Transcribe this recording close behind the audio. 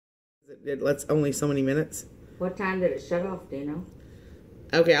It lets only so many minutes. What time did it shut off, do you know?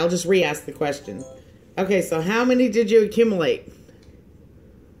 Okay, I'll just re-ask the question. Okay, so how many did you accumulate?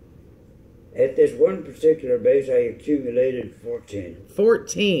 At this one particular base, I accumulated 14.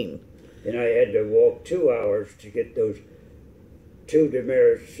 14. And I had to walk 2 hours to get those 2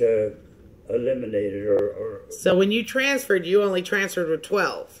 demerits eliminated. So when you transferred, you only transferred with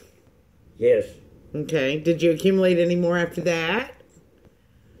 12? Yes. Okay. Did you accumulate any more after that?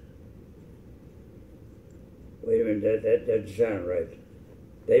 Wait a minute, that doesn't sound right.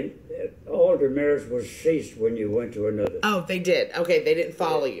 All demerits was ceased when you went to another. Oh, they did. Okay, they didn't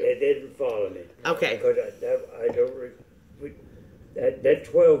follow you. They didn't follow me. Okay. Because that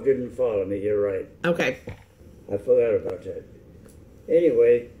 12 didn't follow me, you're right. Okay. I forgot about that.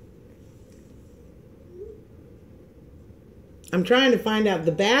 Anyway. I'm trying to find out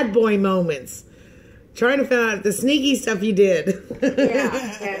the bad boy moments. Trying to find out the sneaky stuff you did.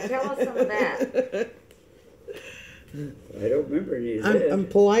 Yeah, tell us some of that. I don't remember any of that. I'm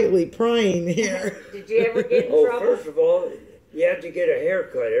politely prying here. Did you ever get in trouble? First of all, you have to get a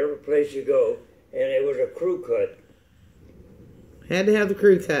haircut every place you go, and it was a crew cut. Had to have the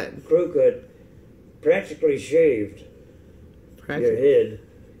crew cut. Crew cut, practically shaved. Your head.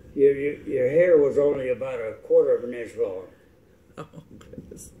 Your hair was only about 1/4 of an inch long. Oh,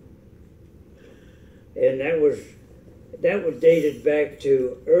 goodness. And that was dated back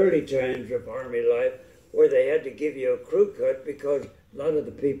to early times of Army life, where they had to give you a crew cut because a lot of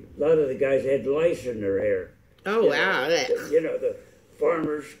the guys had lice in their hair. Oh, wow. The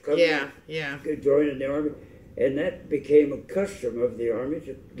farmers come join in the Army, and that became a custom of the Army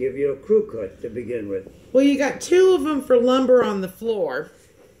to give you a crew cut to begin with. Well, you got 2 of them for lumber on the floor.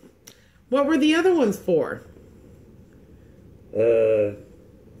 What were the other ones for?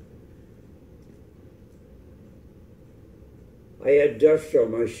 I had dust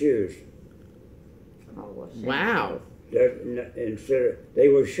on my shoes. Oh, wow. They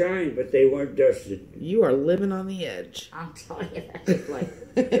were shined, but they weren't dusted. You are living on the edge. I'm telling you, that's like...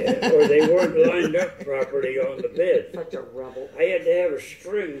 Or they weren't lined up properly on the bed. Such a rubble. I had to have a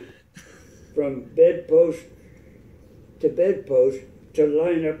string from bedpost to bedpost to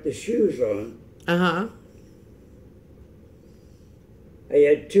line up the shoes on. Uh-huh. I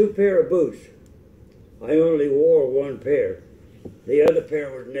had 2 pair of boots. I only wore 1 pair. The other pair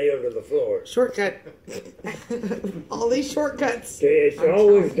was nailed to the floor. Shortcut. All these shortcuts. It's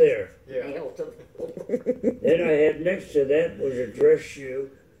always there. Yeah. Nailed to the floor. Then I had next to that was a dress shoe.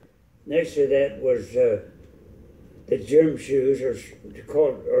 Next to that was the gym shoes, or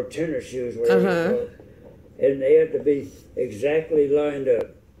tennis shoes, whatever they're called. And they had to be exactly lined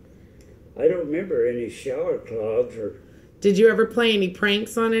up. I don't remember any shower clogs or... Did you ever play any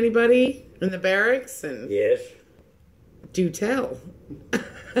pranks on anybody in the barracks? Yes. Do tell.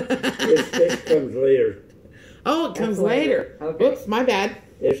 This comes later. Oh, it comes later. Okay. Oops, my bad.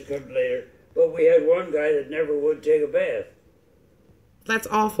 This comes later. But we had one guy that never would take a bath. That's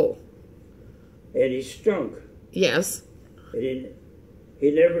awful. And he stunk. Yes. And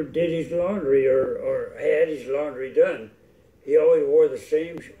he never did his laundry or had his laundry done. He always wore the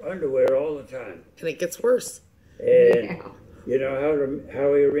same underwear all the time. And it gets worse. And you know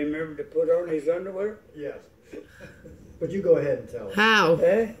how he remembered to put on his underwear? Yes. But you go ahead and tell him. How?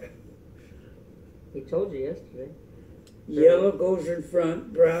 He told you yesterday. Yellow goes in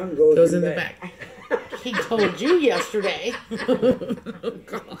front, brown goes in the back. He told you yesterday. Oh,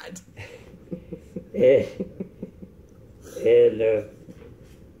 God.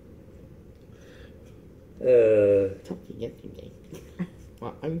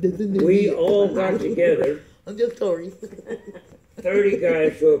 We all got together. I'm just sorry. 30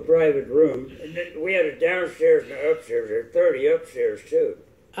 guys to a private room, and then we had a downstairs and an upstairs. There were 30 upstairs too,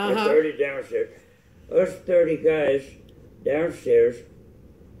 and 30 downstairs. Us 30 guys downstairs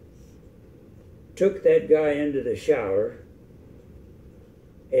took that guy into the shower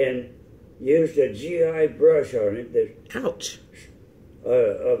and used a GI brush on him. Ouch.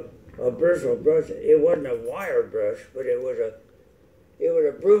 A bristle brush. It wasn't a wire brush, but it was a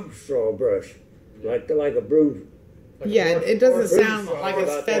broom straw brush, like a broom. Yeah, it doesn't sound like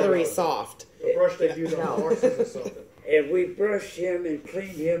it's feathery soft. The brush they use on horses or something. And we brushed him and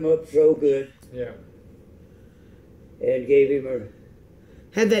cleaned him up so good. Yeah. And gave him a...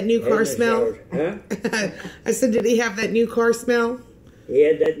 Had that new car smell? Huh? I said, did he have that new car smell? He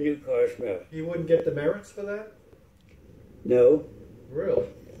had that new car smell. You wouldn't get the merits for that? No. Really?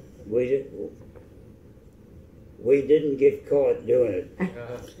 We didn't get caught doing it.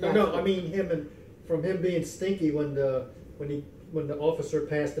 No, I mean from him being stinky when when the officer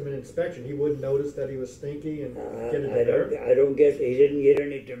passed him an inspection, he wouldn't notice that he was stinky and get a I demerit? don't guess he didn't get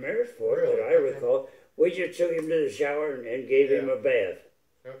any demerits for it, that I recall. We just took him to the shower and gave him a bath.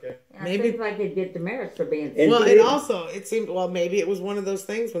 Okay. Yeah, Maybe- it seems like they'd get demerits for being And Well, he- it also, it seemed, well, maybe it was one of those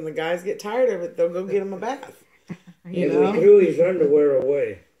things when the guys get tired of it, they'll go get him a bath. You And know? we threw his underwear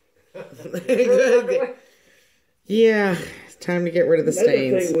away. Good. Yeah, it's time to get rid of the Another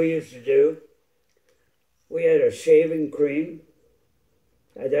stains. thing we used to do, we had a shaving cream.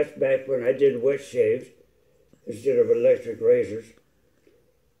 That's back when I did wet shaves instead of electric razors.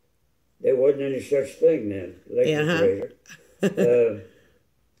 There wasn't any such thing then, electric razor.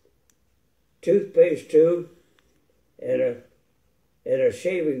 Toothpaste tube and a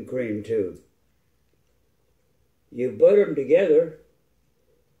shaving cream tube. You butt them together,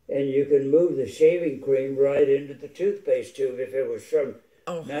 and you can move the shaving cream right into the toothpaste tube if it was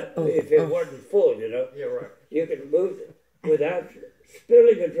if it wasn't full, you know. Yeah, right. You can move it without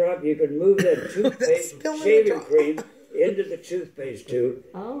spilling a drop. You can move that toothpaste Spilling a shaving drop. cream into the toothpaste tube.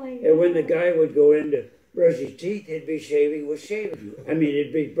 Oh my God. And when the guy would go in to brush his teeth, he'd be shaving with shaving. I mean,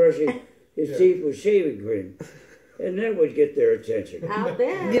 he'd be brushing his teeth with shaving cream, and that would get their attention. I'll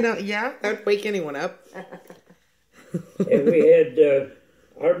bet. You know, yeah, that'd wake anyone up. And we had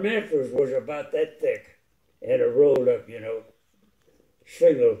our mattress was about that thick, and a rolled up, you know,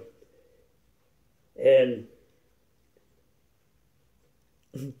 shingle, and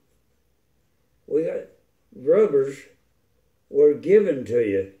we got rubbers were given to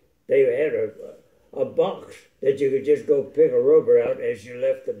you. They had a box that you could just go pick a rubber out as you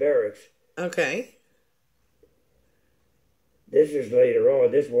left the barracks. Okay. This is later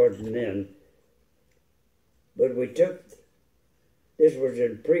on. This wasn't then. But we took, this was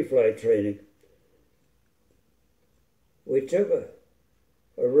in pre-flight training. We took a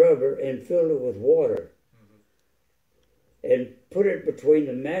rubber and filled it with water and put it between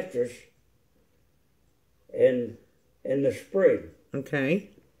the mattress and the spring. Okay.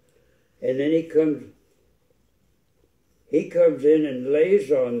 And then he comes in and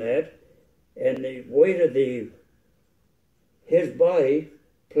lays on that, and the weight of his body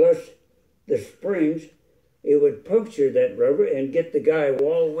plus the springs, it would puncture that rubber and get the guy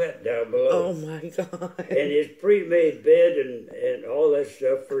all wet down below. Oh my God. And his pre-made bed and all that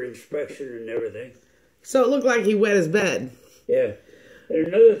stuff for inspection and everything. So it looked like he wet his bed. Yeah. And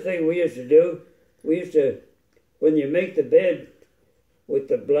another thing we used to do, when you make the bed with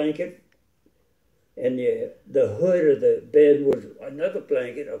the blanket, and the hood of the bed was another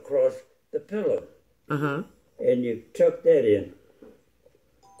blanket across the pillow. Uh-huh. And you tuck that in.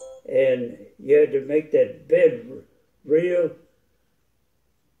 And you had to make that bed real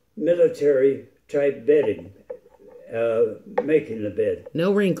military type bedding, making the bed.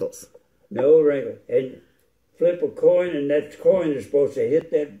 No wrinkles. No wrinkle. And flip a coin, and that coin is supposed to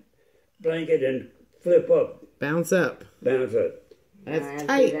hit that blanket and flip up, Bounce up. bounce up. That's I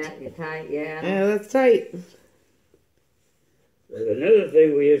tight. see that. You're tight, yeah. Yeah, that's tight. There's another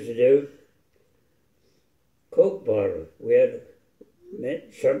thing we used to do, Coke bottle. We had,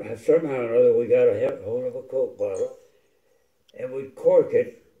 somehow or other, we got a hold of a Coke bottle, and we'd cork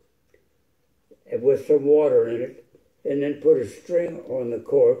it with some water in it, and then put a string on the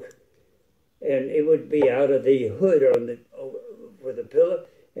cork, and it would be out of the hood for the pillow,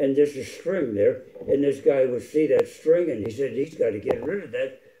 and there's a string there, and this guy would see that string, and he said he's got to get rid of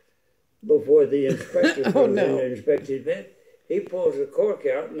that before the inspector comes in no. to inspect his bed. He pulls the cork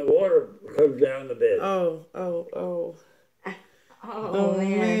out, and the water comes down the bed. Oh. Oh,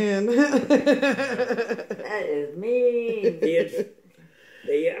 man. That is mean.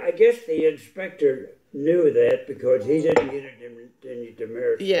 I guess the inspector knew that because he didn't get any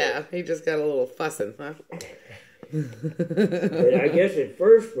demerits. Yeah, he just got a little fussing, huh? And I guess at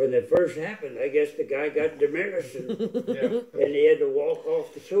first, when it first happened, I guess the guy got demerits and he had to walk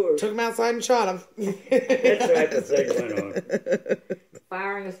off the tour. Took him outside and shot him. That type of thing went on.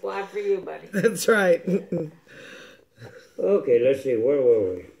 Firing a squad for you, buddy. That's right. Okay, let's see, where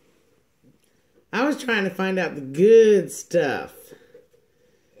were we? I was trying to find out the good stuff.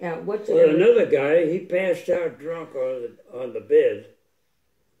 Yeah, what's Well, another guy, he passed out drunk on the bed.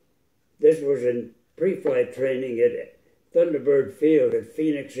 This was in pre-flight training at Thunderbird Field at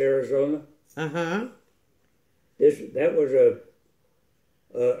Phoenix, Arizona. Uh-huh. That was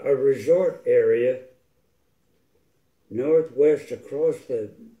a resort area northwest across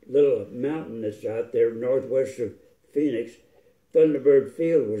the little mountain that's out there northwest of Phoenix. Thunderbird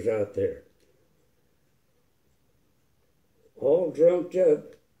Field was out there. All drunked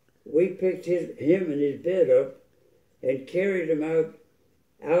up, we picked him and his bed up and carried him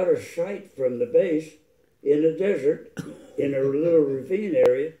out of sight from the base in the desert, in a little ravine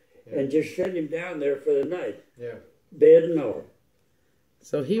area, and just sent him down there for the night. Yeah. Bed and all.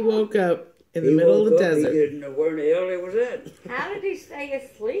 So he woke up in the middle of the desert. He didn't know where in the hell he was at. How did he stay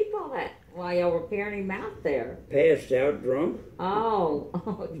asleep all that while y'all were carrying him out there? Passed out drunk. Oh,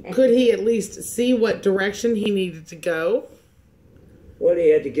 okay. Could he at least see what direction he needed to go? Well, he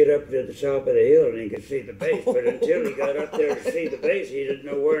had to get up to the top of the hill and he could see the base, but until he got up there to see the base, he didn't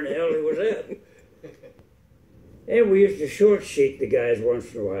know where in the hell he was at. And we used to short sheet the guys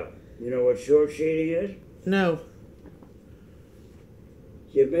once in a while. You know what short sheeting is? No.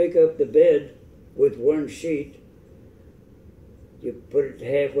 You make up the bed with one sheet, you put it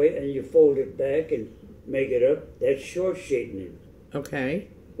halfway, and you fold it back and make it up. That's short sheeting him. Okay.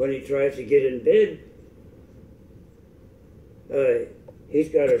 When he tries to get in bed, he's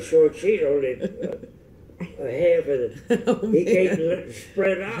got a short sheet, only a half of the... Oh, he man. can't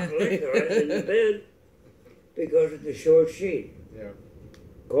spread out like right in the bed because of the short sheet. Yeah.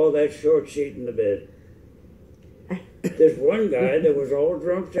 Call that short sheet in the bed. There's one guy that was all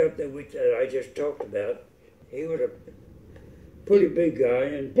drunked up that I just talked about. He was a pretty big guy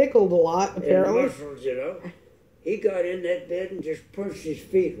and Pickled a lot, apparently. muscles, you know. He got in that bed and just punched his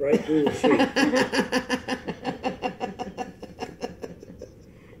feet right through the sheet.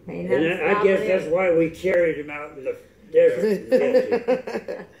 And I guess that's why we carried him out in the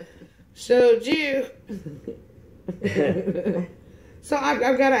desert. Showed you. So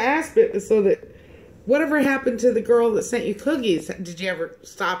I've got to ask it so that whatever happened to the girl that sent you cookies? Did you ever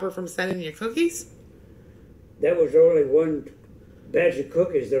stop her from sending you cookies? That was only one batch of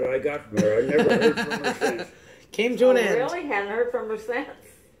cookies that I got from her. I never heard from her since. Came to an end. Really? Hadn't heard from her since.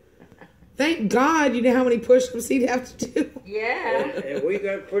 Thank God. You know how many push-ups he'd have to do? Yeah. And we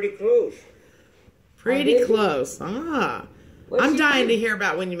got pretty close. Pretty close. Ah. What'd I'm she dying do? to hear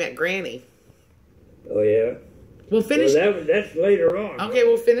about when you met Granny. Oh, yeah? We'll finish. Well, that's later on. Okay,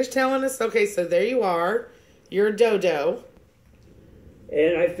 we'll finish telling us. Okay, so there you are. You're a dodo.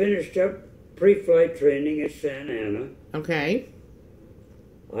 And I finished up pre-flight training at Santa Ana. Okay.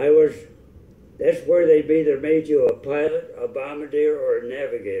 That's where they either made you a pilot, a bombardier, or a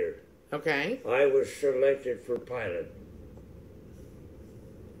navigator. Okay. I was selected for pilot.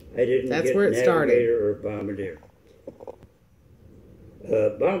 I didn't That's get where it started. navigator or bombardier.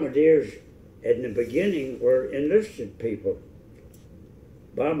 Bombardiers in the beginning were enlisted people.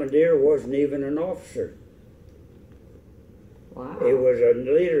 Bombardier wasn't even an officer. Wow. It was a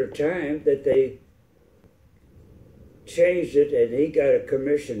later time that they changed it, and he got a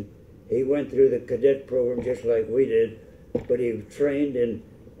commission. He went through the cadet program just like we did, but he was trained in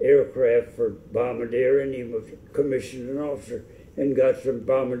aircraft for bombardier, and he was commissioned an officer and got some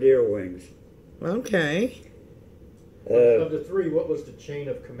bombardier wings. Okay. Of the three, what was the chain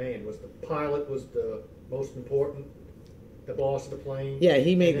of command? Was the pilot was the most important, the boss of the plane? Yeah,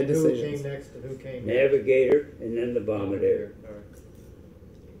 he made the and then decisions. Who came next and who came Navigator, and then the bombardier. All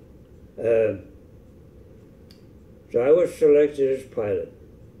right. So I was selected as pilot.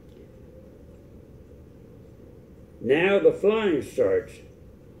 Now the flying starts,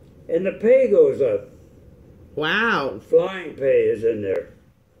 and the pay goes up. Wow. Flying pay is in there.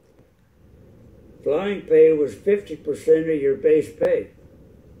 Flying pay was 50% of your base pay.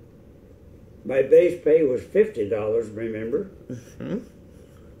 My base pay was $50, remember?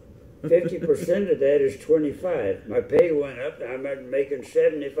 50% of that is $25. My pay went up. I'm making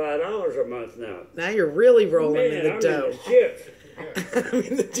 $75 a month now. Now you're really rolling Man, in the I'm dough. in the chips. I'm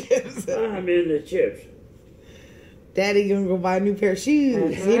in the chips. I'm in the chips. Daddy gonna go buy a new pair of shoes.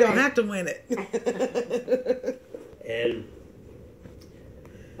 That's He don't right. have to win it. And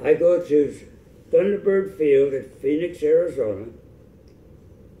I go to Thunderbird Field at Phoenix, Arizona,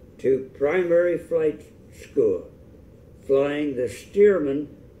 to primary flight school, flying the Stearman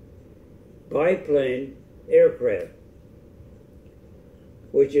biplane aircraft,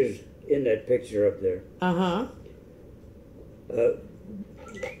 which is in that picture up there. Uh-huh.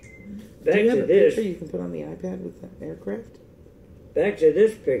 Back Do you have to a this. picture you can put on the iPad with that aircraft? Back to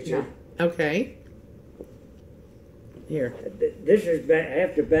this picture. Okay. Here. This is back. I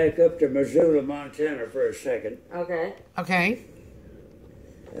have to back up to Missoula, Montana for a second. Okay. Okay.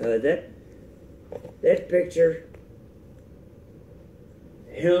 That picture,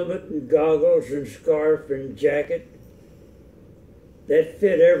 helmet and goggles and scarf and jacket, that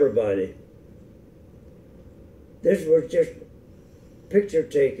fit everybody. This was just picture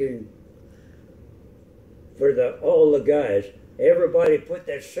taking for all the guys. Everybody put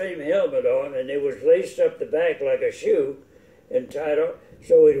that same helmet on, and it was laced up the back like a shoe and tied on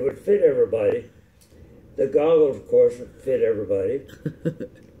so it would fit everybody. The goggles, of course, would fit everybody.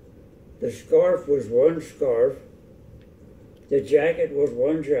 The scarf was one scarf. The jacket was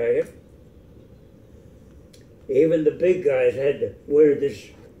one jacket. Even the big guys had to wear this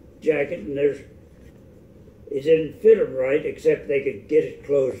jacket, and it didn't fit them right, except they could get it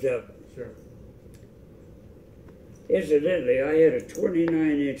closed up. Sure. Incidentally, I had a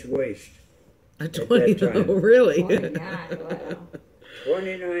 29-inch waist. A at 20, that time. oh, really? 29, wow.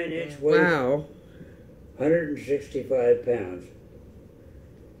 29-inch waist, Wow. 165 pounds.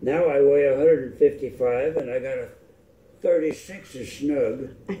 Now I weigh 155, and I got a 36 is snug.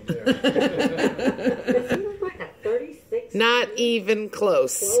 Does he look like a 36? Not even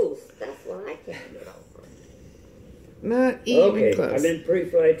close. Close. That's what I can't get over. Not even Okay, close. I'm in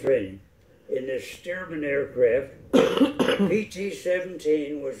pre-flight training in this Stearman aircraft.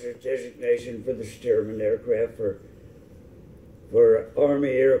 PT-17 was the designation for the Stearman aircraft for Army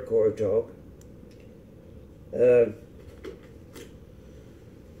Air Corps talk.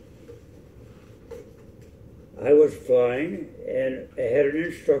 I was flying, and I had an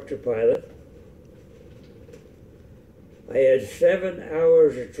instructor pilot. I had 7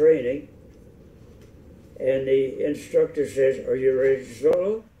 hours of training, and the instructor says, "Are you ready to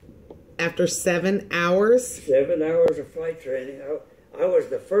solo?" After 7 hours? 7 hours of flight training. I was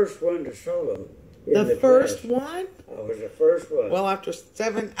the first one to solo. In The the first class. one? I was the first one. Well, after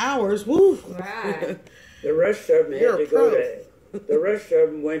 7 hours, woo! Right. The rest of them You're had a to go pro. to. The rest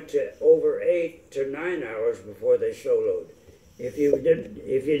of them went to over 8 to 9 hours before they soloed. If you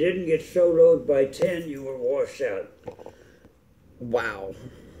didn't get soloed by 10, you were washed out. Wow.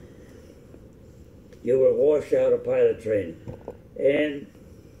 You were washed out of pilot training. And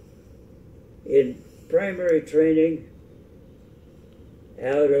in primary training,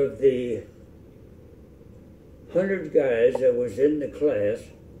 out of the 100 guys that was in the class,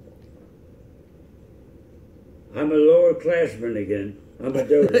 I'm a lower classman again. I'm a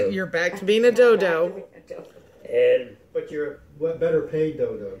dodo. You're back to being a dodo. And But you're a better paid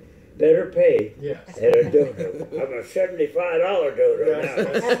dodo. better paid Yes. at a dodo. I'm a $75 dodo That's, now.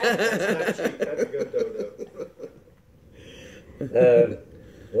 that's not cheap. That's a good dodo.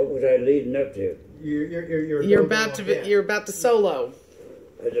 What was I leading up to? You're a You're dodo about to on be, deck. you're about to solo.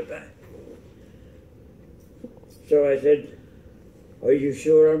 At the back. So I said, "Are you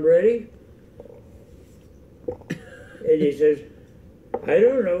sure I'm ready?" And he says, "I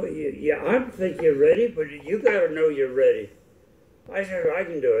don't know. I think you're ready, but you got to know you're ready." I said, "I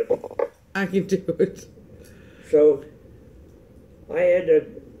can do it." I can do it. So I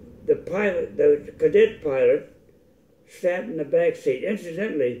had the pilot, the cadet pilot, sat in the back seat.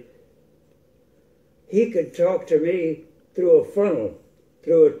 Incidentally, he could talk to me through a funnel,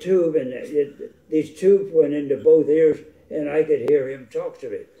 through a tube, and these tubes went into both ears, and I could hear him talk to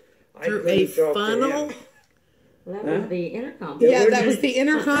me. I Through couldn't a talk to funnel? him. Well, that Huh? was the intercom. Yeah, wasn't that was any- the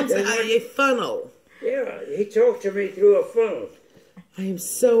intercom. there wasn't- A funnel. Yeah, he talked to me through a funnel. I am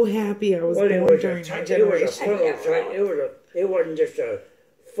so happy I was Well, born during my it was a generation. funnel type. It wasn't just a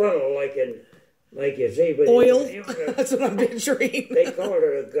funnel like you see, but Oil? It was a, That's what I'm picturing. they called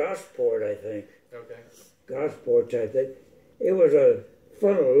it a gosport, I think. Okay. Gosport type thing. It was a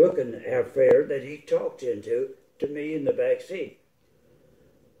funnel-looking affair that he talked into to me in the back seat.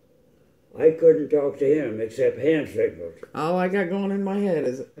 I couldn't talk to him except hand signals. All I got going in my head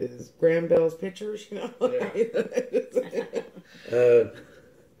is Graham Bell's pictures, you know?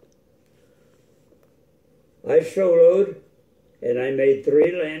 I soloed, and I made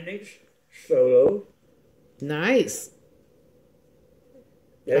 3 landings solo. Nice.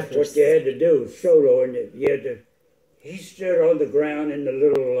 That's what you had to do, solo, and you had to. He stood on the ground in the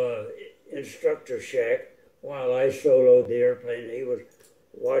little instructor shack while I soloed the airplane. He was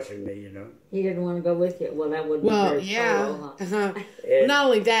watching me, you know. He didn't want to go with you. Well, that would be Well, very yeah. solo, huh? Uh-huh. And Not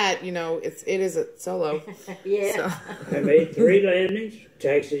only that, you know, it is a solo. Yeah. So. I made 3 landings,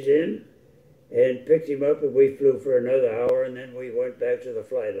 taxied in, and picked him up, and we flew for another hour, and then we went back to the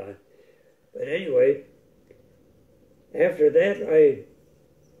flight line. But anyway, after that,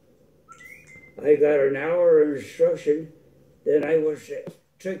 I got an hour of instruction. Then I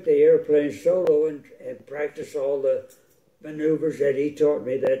took the airplane solo and practiced all the maneuvers that he taught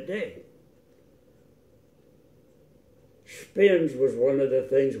me that day. Spins was one of the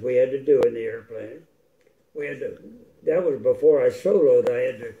things we had to do in the airplane. That was before I soloed. I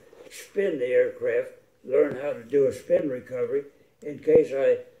had to spin the aircraft, learn how to do a spin recovery. In case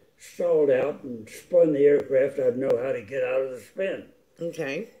I stalled out and spun the aircraft, I'd know how to get out of the spin.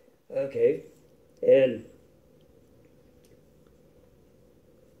 Okay. Okay, and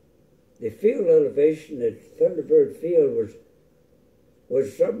the field elevation at Thunderbird Field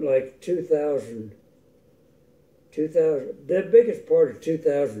was something like 2,000, the biggest part of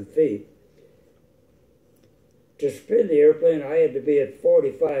 2,000 feet. to spin the airplane, I had to be at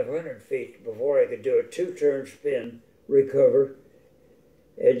 4,500 feet before I could do a 2-turn spin, recover,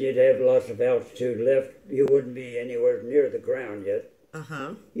 and you'd have lots of altitude left. You wouldn't be anywhere near the ground yet.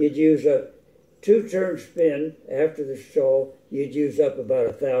 You'd use a 2-turn spin after the stall. You'd use up about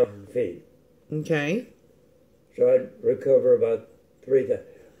 1,000 feet. Okay. So I'd recover about 3,000.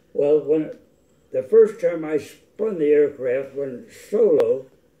 Well, when the first time I spun the aircraft, when solo,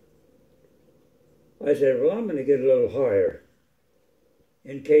 I said, well, I'm going to get a little higher.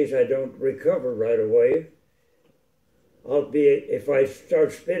 In case I don't recover right away, if I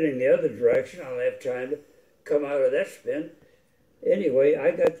start spinning the other direction, I'll have time to come out of that spin. Anyway,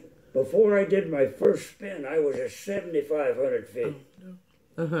 before I did my first spin, I was at 7,500 feet.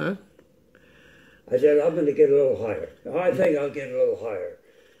 I said, I'm going to get a little higher. I think I'll get a little higher.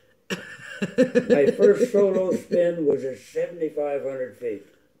 My first solo spin was at 7,500 feet.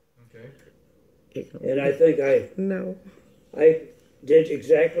 Okay. And I think I did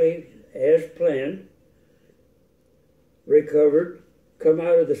exactly as planned, recovered, come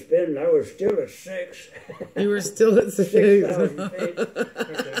out of the spin, and I was still at 6. You were still at 6,000 feet.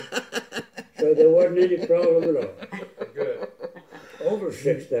 So there wasn't any problem at all. Good. Over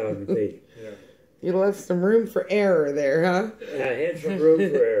 6,000 feet. Yeah. You left some room for error there, huh? I had some room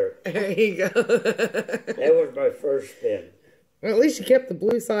for error. There you go. That was my first spin. Well, at least you kept the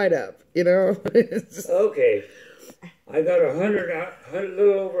blue side up, you know? Okay. I got a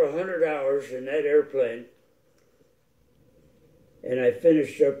little over 100 hours in that airplane. And I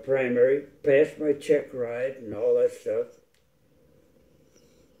finished up primary, passed my check ride and all that stuff.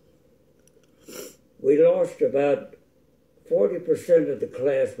 We lost about 40% of the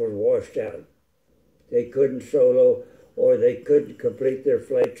class was washed out. They couldn't solo, or they couldn't complete their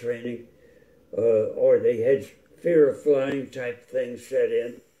flight training, or they had fear of flying type things set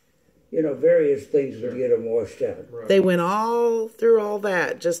in. You know, various things would get them washed out. Right. They went all through all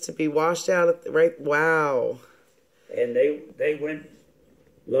that just to be washed out at the right. Wow. And they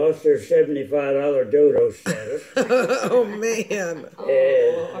lost their $75 dodo status. Oh, man.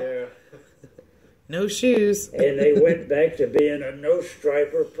 And, no shoes. and they went back to being a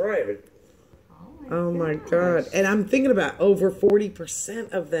no-striper private. Oh, my God. And I'm thinking about over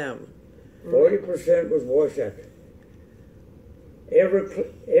 40% of them. 40% was washed out.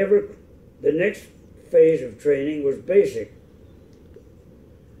 The next phase of training was basic.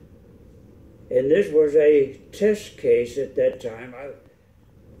 And this was a test case at that time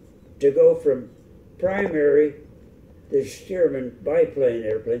to go from primary, the Stearman biplane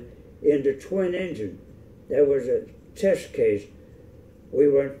airplane, into twin engine. That was a test case. We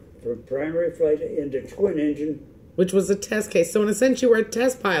went from primary flight into twin engine. Which was a test case. So in a sense, you were a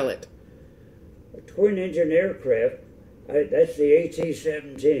test pilot. A twin engine aircraft, that's the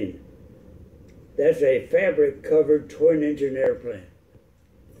AT-17. That's a fabric covered twin engine airplane.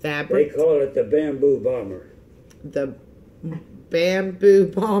 Fabric? They call it the bamboo bomber. The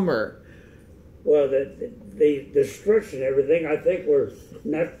bamboo bomber. Well, the struts and everything, I think, were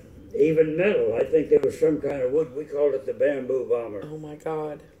not even metal. I think there was some kind of wood. We called it the bamboo bomber. Oh, my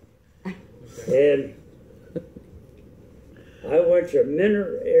God. And I went to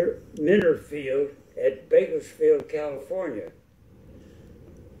Minner Field at Bakersfield, California.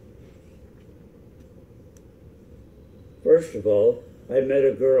 First of all, I met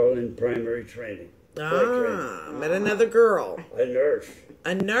a girl in primary training. Met another girl. A nurse.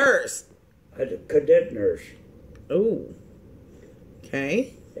 A nurse. A cadet nurse. Oh.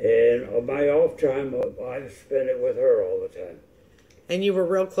 Okay. And on my off time, I spent it with her all the time. And you were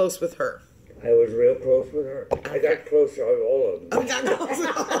real close with her. I was real close with her. I got close to all of them. I got close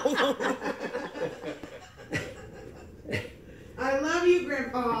to all of them. I love you,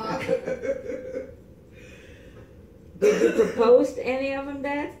 Grandpa. Did you propose to any of them,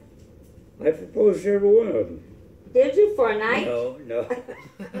 Dad? I proposed to every one of them. Did you for a night? No.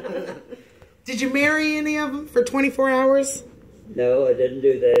 Did you marry any of them for 24 hours? No, I didn't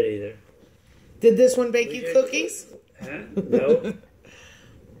do that either. Did this one bake you cookies? Huh? No.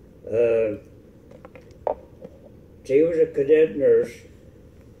 She was a cadet nurse.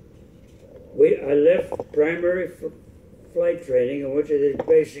 I left primary flight training and went to this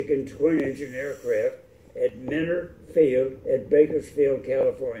basic and twin engine aircraft at Minner Field at Bakersfield,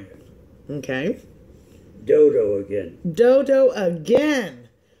 California. Okay. Dodo again. Dodo again.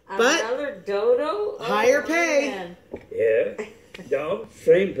 But another dodo? Higher pay. Man. Yeah. No,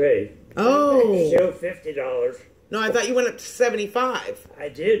 same pay. Oh. Still $50. No, I thought you went up to 75. I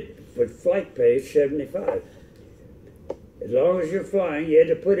did, but flight pay is $75. As long as you're flying, you had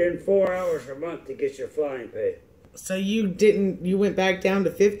to put in 4 hours a month to get your flying pay. So you went back down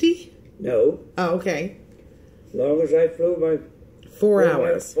to 50? No. Oh, okay. As long as I flew my 4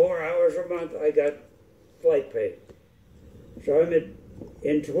 hours. 4 hours a month, I got flight pay. So I'm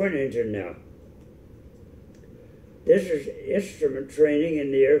in twin engine now. This is instrument training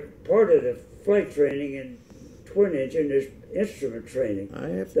in the air. Part of the flight training in twin engine is instrument training.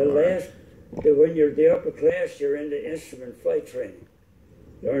 When you're the upper class, you're into instrument flight training,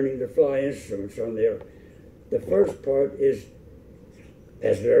 learning to fly instruments on the air. The first part is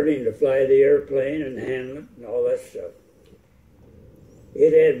learning to fly the airplane and handle it and all that stuff.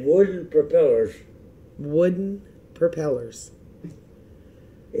 It had wooden propellers. Wooden propellers.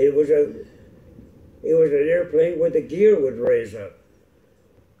 It was an airplane where the gear would raise up.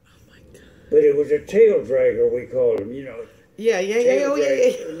 Oh my God. But it was a tail dragger, we called them, you know. Yeah. Oh,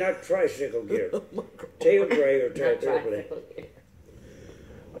 yeah. Not tricycle gear. Tail dragger type airplane.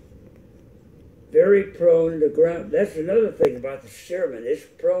 Very prone to ground. That's another thing about the Stearman. It's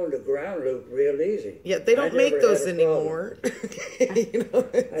prone to ground loop real easy. Yeah, they don't make those anymore. You know,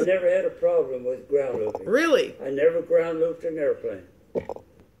 I never had a problem with ground looping. Really? I never ground looped an airplane. Oh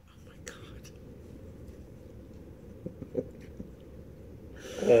my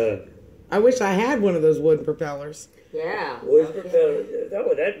God. I wish I had one of those wood propellers. Yeah. Wood propellers.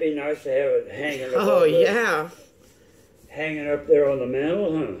 Oh, that'd be nice to have it hanging up. Oh, yeah. Hanging up there on the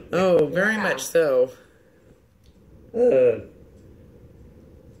mantle, huh? Oh, very much so. And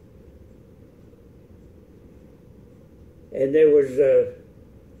there was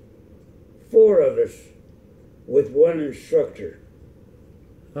 4 of us with 1 instructor.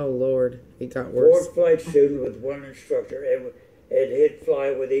 Oh, Lord. It got worse. 4 flight students with 1 instructor. And he'd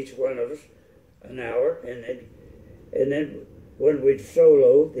fly with each one of us an hour. And then when we'd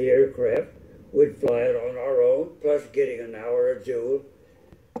solo the aircraft, we'd fly it on our own, plus getting an hour of duel.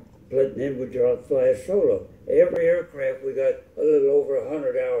 But then we'd fly a solo. Every aircraft, we got a little over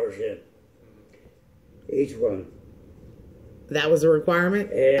 100 hours in. Each one. That was a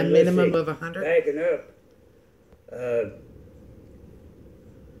requirement? And a minimum of 100? Backing up,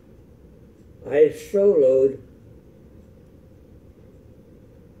 I soloed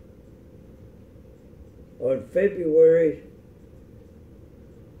on February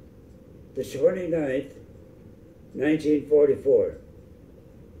the 29th, 1944.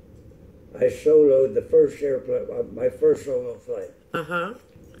 I soloed the first airplane, my first solo flight. Uh-huh.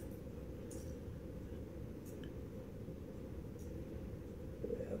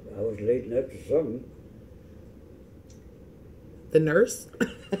 I was leading up to something. The nurse?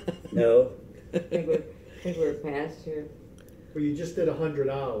 No. I think we're past here. Well, you just did 100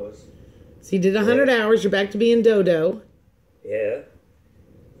 hours. So you did 100 hours, you're back to being dodo. Yeah.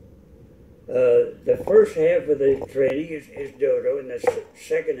 The first half of the training is dodo, and the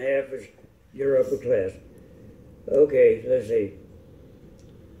second half is your upper class. Okay, let's see.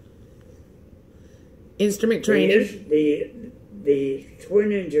 Instrument training. The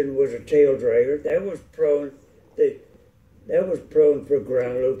twin engine was a tail dragger. That was prone. That was prone for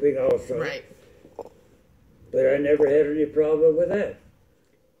ground looping also. Right. But I never had any problem with that.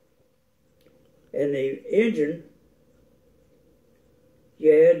 And the engine,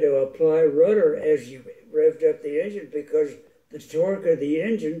 you had to apply rudder as you revved up the engine because the torque of the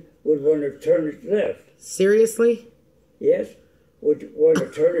engine would want to turn it left. Seriously? Yes, would want to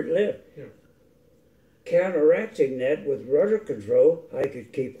turn it left. Yeah. Counteracting that with rudder control, I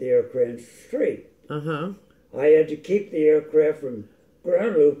could keep the aircraft straight. Uh-huh. I had to keep the aircraft from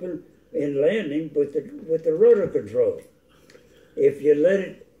ground looping in landing with the rudder control. If you let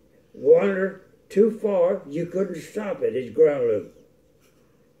it wander too far, you couldn't stop it. It's ground loop.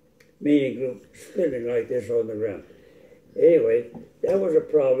 Meaning spinning like this on the ground. Anyway, that was a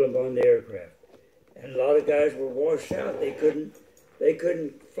problem on the aircraft. And a lot of guys were washed out. They couldn't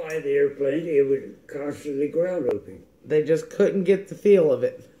fly the airplane. It was constantly ground looping. They just couldn't get the feel of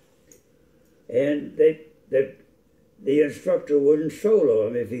it. And the instructor wouldn't solo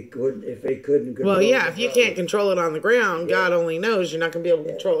them if they couldn't control. Well, yeah, if you can't control it on the ground, yeah. God only knows you're not going to be able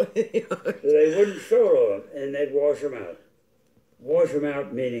to control it. So they wouldn't solo them, and they'd wash them out. Wash them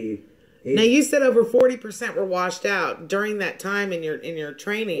out meaning. Now you said over 40% were washed out during that time in your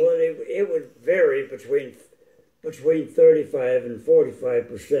training. Well, it would vary between 35 and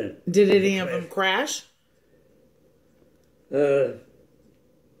 45%. Did any of them crash? No,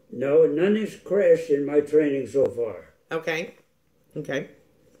 none has crashed in my training so far. Okay.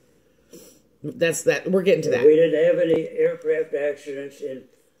 That's that. We're getting to that. We didn't have any aircraft accidents in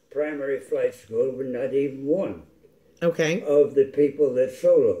primary flight school, but not even one. Okay. Of the people that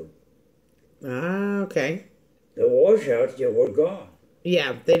soloed. Ah, okay. The washouts, were gone.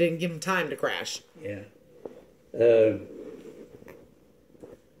 Yeah, they didn't give them time to crash. Yeah.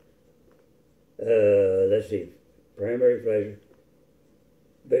 Let's see. primary pleasure.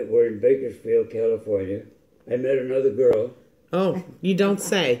 But we're in Bakersfield, California. I met another girl. Oh, you don't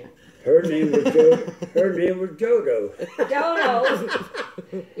say. Her name was Dodo. Dodo.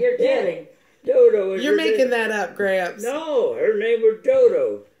 You're kidding. Dodo is You're her making name. that up, Gramps. No, her name was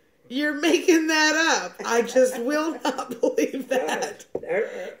Dodo. You're making that up. I just will not believe that.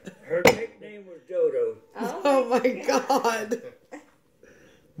 Her nickname was Dodo. Oh my God.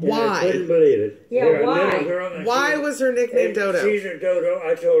 And I couldn't Why? believe it. Yeah, Here, I met why? a girl and Why was her nickname and Dodo? She's a Dodo.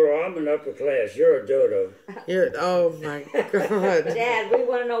 I told her, I'm an upper class. You're a Dodo. Oh my God. Dad, we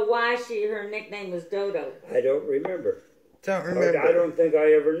want to know why her nickname was Dodo. I don't remember. Don't Or remember. I don't think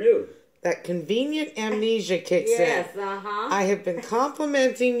I ever knew. That convenient amnesia kicks Yes, in. uh-huh. I have been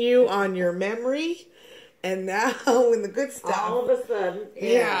complimenting you on your memory, and now when the good stuff. All of a sudden.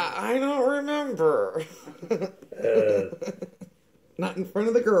 Yeah, I don't remember. Not in front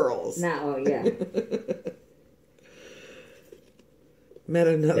of the girls. No, yeah. Met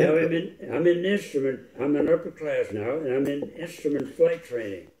another. Now I'm in instrument. I'm an upper class now, and I'm in instrument flight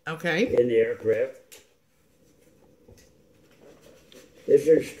training Okay. in the aircraft. This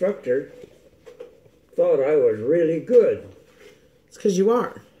instructor thought I was really good. It's because you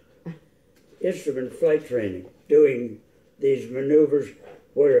are. Instrument flight training, doing these maneuvers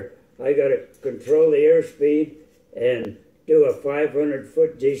where I got to control the airspeed and do a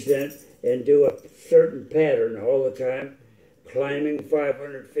 500-foot descent and do a certain pattern all the time, climbing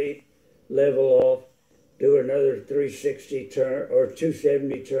 500 feet, level off, do another 360 turn or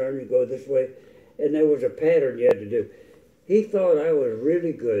 270 turn and go this way. And there was a pattern you had to do. He thought I was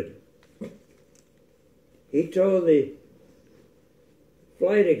really good. He told the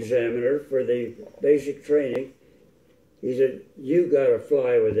flight examiner for the basic training, he said, you got to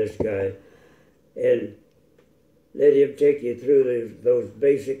fly with this guy and let him take you through those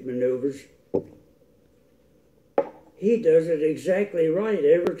basic maneuvers. He does it exactly right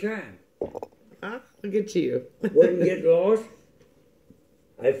every time. Look at you. Wouldn't get lost.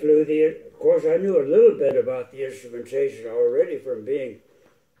 I flew of course I knew a little bit about the instrumentation already from being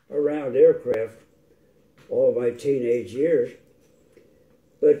around aircraft all my teenage years.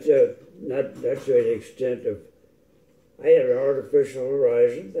 But not to the extent of, I had an artificial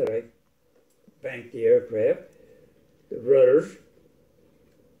horizon that I banked the aircraft, the rudders,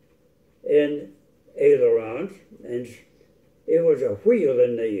 and ailerons, and it was a wheel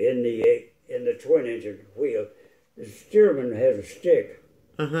in the twin engine wheel. The steerman has a stick.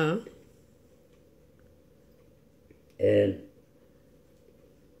 Uh-huh. And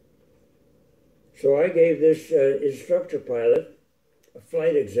so I gave this instructor pilot, a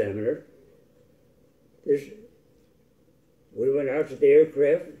flight examiner, we went out to the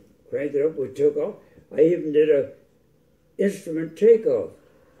aircraft, cranked it up, we took off. I even did a instrument takeoff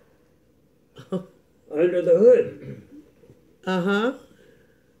under the hood. Uh-huh.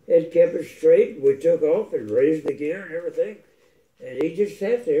 And kept it straight. We took off and raised the gear and everything. And he just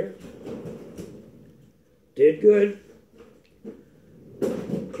sat there. Did good.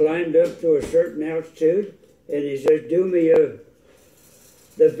 Climbed up to a certain altitude. And he said, do me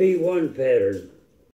the V1 pattern.